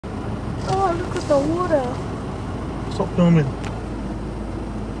Oh, look at the water. Stop filming.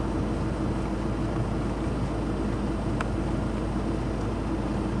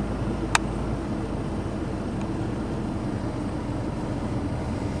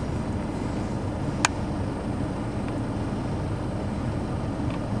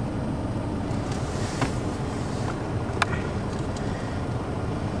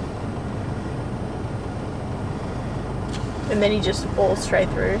 And then he just falls straight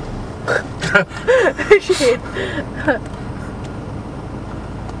through. Shit. Just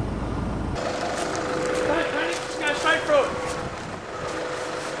go straight through it.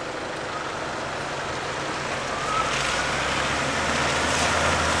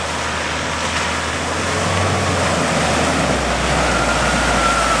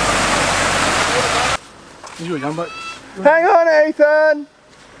 Here's your gunboat. Hang on, Ethan!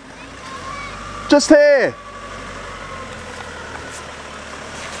 Just here!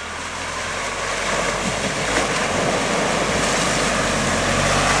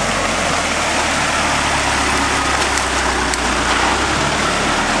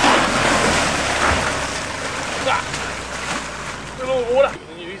 A little water.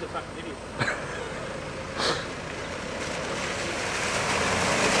 And you use a fucking idiot.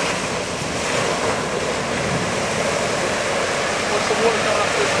 What's the water coming up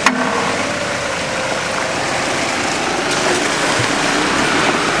to?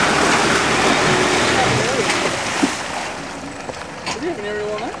 Do you have an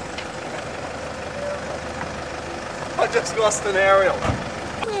aerial on that? I just lost an aerial.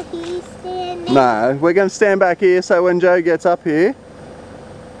 No, we're going to stand back here so when Joe gets up here,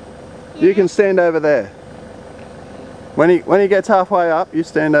 you can stand over there. When he gets halfway up, you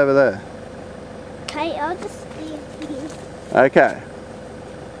stand over there. Okay, I'll just stand here. Okay.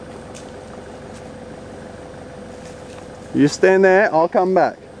 You stand there, I'll come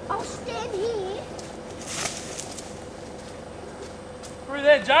back. I'll stand here. Through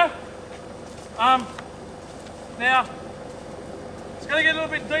there, Joe. Now, it's going to get a little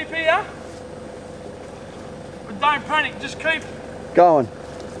bit deep here. But don't panic, just keep. Go on.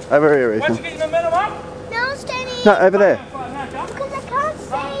 Over here, Once you Ethan. get your momentum up. No, I'm standing here. No, over there. Because I can't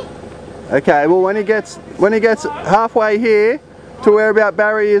see. Okay, well when he gets halfway here to where about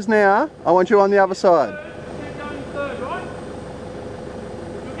Barry is now, I want you on the other side. Keep going third, right?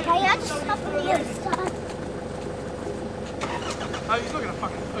 Okay, I'll just hop on the other side. Oh,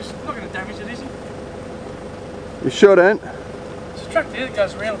 he's not going to damage it, is he? You shouldn't. There's a track there that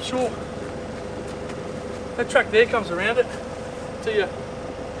goes around, I'm sure. That track there comes around it to you.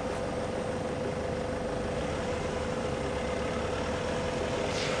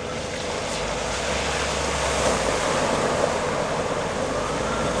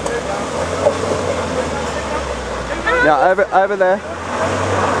 Yeah, over there.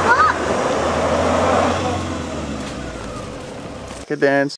 Good dance.